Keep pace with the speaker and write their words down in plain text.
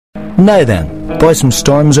Now then, boys from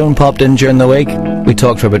Stormzone popped in during the week. We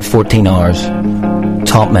talked for about 14 hours.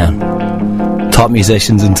 Top men, top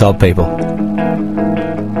musicians and top people.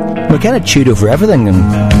 We kind of chewed over everything and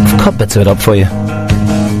cut bits of it up for you.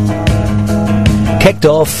 Kicked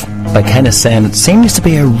off by kind of saying it seems to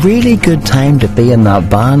be a really good time to be in that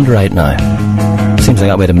band right now. Seems like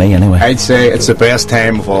that way to me anyway. I'd say it's the best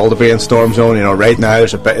time of all to be in Stormzone. You know, right now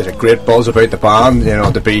there's a great buzz about the band. You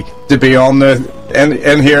know, to be on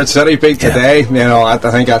in here at Citybeat today. You know, I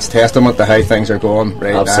think that's testament to how things are going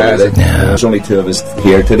right Absolutely. now. Yeah. There's only 2 of us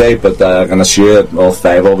here today, but I can assure that all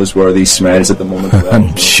 5 of us wear these smiles at the moment.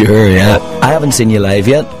 I'm sure, yeah. I haven't seen you live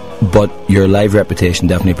yet, but your live reputation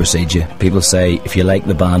definitely precedes you. People say if you like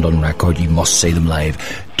the band on record, you must see them live.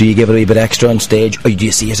 Do you give it a wee bit extra on stage, or do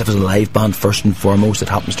you see yourself as a live band first and foremost that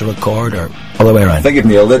happens to record, or other way around? I think you've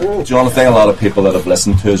nailed it. Do you know, I think a lot of people that have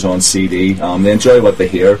listened to us on CD, they enjoy what they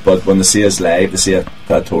hear, but when they see us live, they see a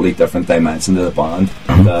totally different dimension to the band.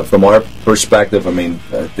 Mm-hmm. And from our perspective, I mean,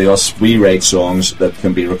 we write songs that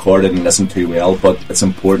can be recorded and listened to well, but it's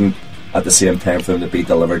important at the same time for them to be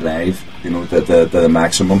delivered live, you know, the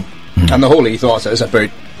maximum. Mm-hmm. And the whole ethos is about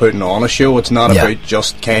putting on a show. It's not about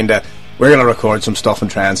just kind of, we're going to record some stuff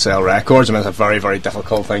and try and sell records. I mean, it's a very, very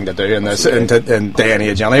difficult thing to do in this in day and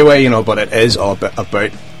age anyway, you know, but it is all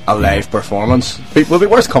about a live performance. It will be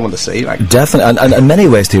worth coming to see. Like. Definitely, and in many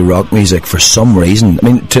ways to rock music, for some reason, I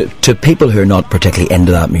mean, to people who are not particularly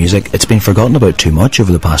into that music, it's been forgotten about too much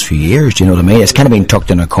over the past few years, do you know what I mean? It's kind of been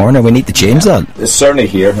tucked in a corner. We need to change that. It's certainly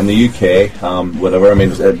here in the UK, whatever, I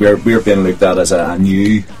mean, we're being looked at as a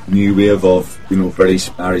new wave of, you know, British,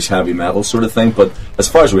 Irish heavy metal sort of thing, but as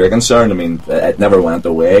far as we're concerned, I mean, it never went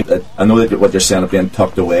away. I know that what you're saying is being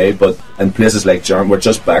tucked away, but in places like Germany, we're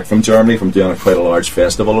just back from Germany from doing quite a large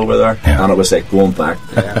festival over there, and it was like going back.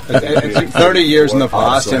 It's like 30 years in the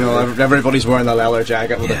past, you know, everybody's wearing the leather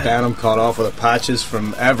jacket with the denim cut off with the patches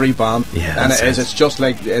from every band, and it's just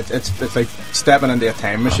like it's like stepping into a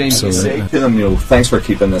time machine. You say to them, you know, thanks for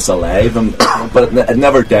keeping this alive, but it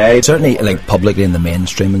never died. Certainly, like publicly in the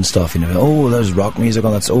mainstream and stuff, you know, oh, there's rock music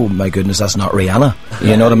on, that's, oh my goodness, that's not Rihanna,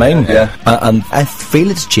 you know what I mean? Yeah. And I feel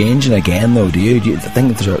it's changing again though. Do you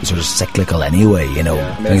think it's sort of cyclical anyway, you know?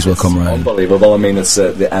 I mean, things will come around. Unbelievable. I mean, it's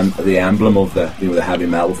the emblem of the heavy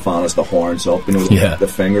metal fan is the horns up, you know, the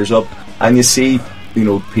fingers up, and you see, you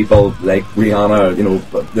know, people like Rihanna, you know,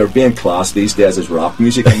 they're being classed these days as rock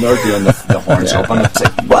music, and they're doing the horns up, and it's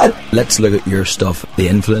like, what? Let's look at your stuff, the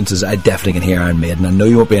influences. I definitely can hear Iron Maiden. I know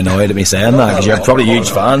you won't be annoyed at me saying that, because you're probably huge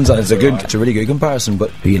fans, and it's a really good comparison,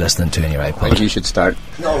 but who are you listening to in your iPod? I think you should start.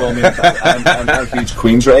 No, I mean, I'm a huge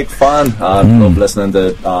Queensryche fan. I love listening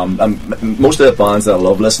to, most of the bands that I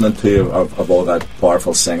love listening to have all got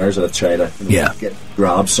powerful singers that I try to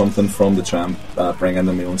grab something from to try and bring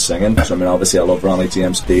into my own singing. So I mean, obviously I love Ronnie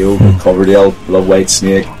James Dio, Coverdale, love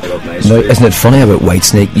Whitesnake, I love Nice. No, isn't it funny about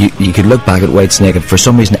Whitesnake? You could look back at Whitesnake, and for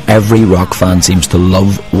some reason every rock fan seems to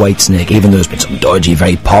love Whitesnake, even though there's been some dodgy,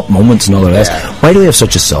 very pop moments and all the rest. Why do we have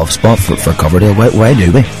such a soft spot for Coverdale? Why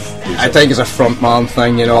do we? I think it's a frontman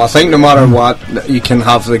thing, you know. I think no matter what, you can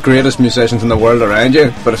have the greatest musicians in the world around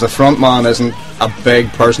you, but if the frontman isn't a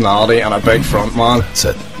big personality and a big frontman,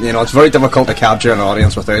 you know, it's very difficult to capture an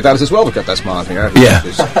audience without that. It's as well to get this man here.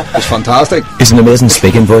 It's fantastic. He's an amazing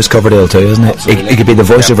speaking voice, Coverdale too, isn't it? He could be the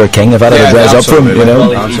voiceover king if I had to rise up from him, you know.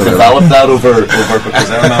 Well, he developed that over because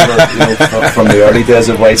I remember, you know, from the early days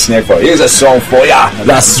of Whitesnake, here's a song for ya.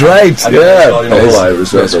 That's right. I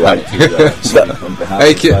was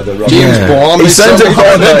James Bond. He sounds like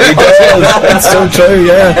Bond. He does. It's so true.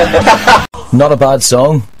 Yeah. Not a bad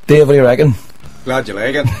song. Dave, what do you reckon? Glad you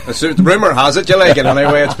like it. The rumour has it you like it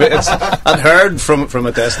anyway. It's I'd heard from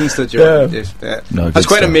a distance that it's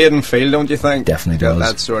quite a Maiden feel, don't you think? Definitely does.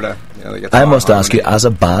 That sort of. You know, I must ask you, as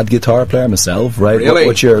a bad guitar player myself, right? Really?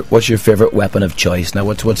 What's your favourite weapon of choice? Now,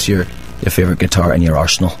 what's your favourite guitar in your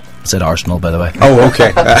arsenal? I said Arsenal, by the way. Oh,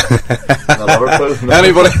 okay.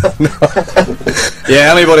 Anybody?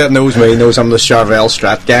 Anybody that knows me knows I'm the Charvel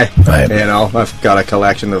Strat guy. Right. You know, I've got a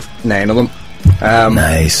collection of 9 of them.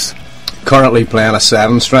 Nice. Currently playing a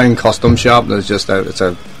 7-string custom shop. It's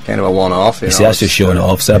a kind of a one-off. You see, that's just showing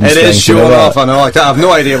off 7 strings. It is showing off. I know. I have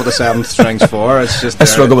no idea what the 7th string's for. It's just I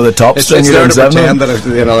struggle with the top string. It's there to pretend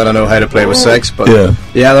that I know how to play with 6. But they're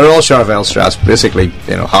all Charvel Strats. Basically,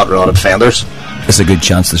 you know, hot rodded Fenders. It's a good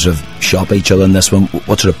chance to sort of shop each other in this one.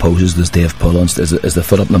 What sort of poses does Dave pull on? Is the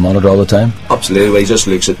foot up in the monitor all the time? Absolutely. He just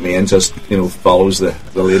looks at me and just, you know, follows the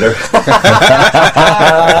leader.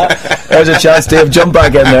 There's a chance, Dave. Jump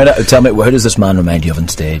back in there and tell me, where does this man remind you of on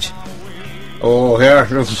stage? Oh, here. I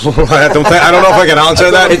don't know if I can answer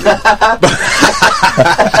that.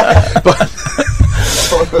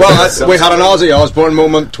 Well, we had an Ozzy Osbourne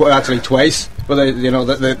moment actually twice, where they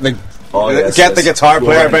get the guitar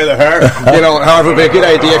player by the hair. However, it would be a good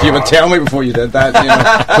idea if you would tell me before you did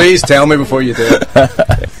that. Please tell me before you did.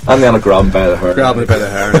 And then grab him by the hair. Grab me by the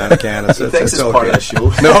hair, and again, it's part of the show.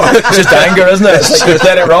 No, it's just anger, isn't it? It's like you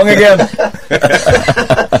said it wrong again.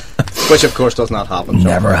 Which, of course, does not happen.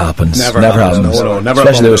 Never happens. Never happens. No, never.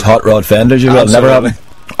 Especially those hot rod fenders you've got. Never happen.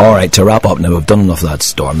 Absolutely. Alright, to wrap up now, we've done enough of that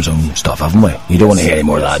Stormzone stuff, haven't we? You don't want to hear any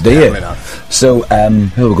more of that, do you? Not. So,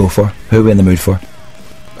 who will we go for? Who are we in the mood for?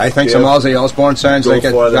 I think some Ozzy Osbourne sounds like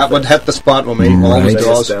it. That would hit the spot with me. Always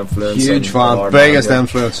does. Huge fan. Biggest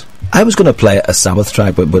influence. I was going to play a Sabbath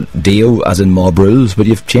track, but Dio, as in Mob Rules, but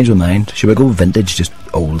you've changed my mind. Should we go vintage, just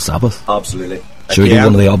old Sabbath? Absolutely. Should we do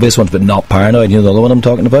one of the obvious ones, but not Paranoid? You know the other one I'm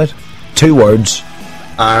talking about? 2 words.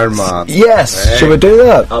 Iron Man. Yes. Hey. Should we do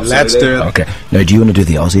that? Absolutely. Let's do it. Okay. Now, do you want to do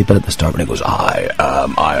the Aussie bit at the start when it goes, I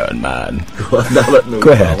am Iron Man? No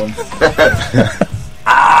go ahead.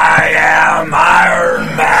 I am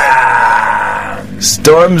Iron Man.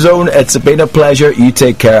 Stormzone, it's been a pleasure. You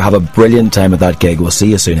take care. Have a brilliant time at that gig. We'll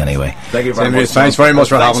see you soon anyway. Thank you very much. Thanks very much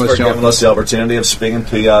for having us, John. Giving us the opportunity of speaking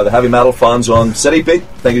to the heavy metal fans on Citybeat.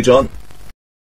 Thank you, John.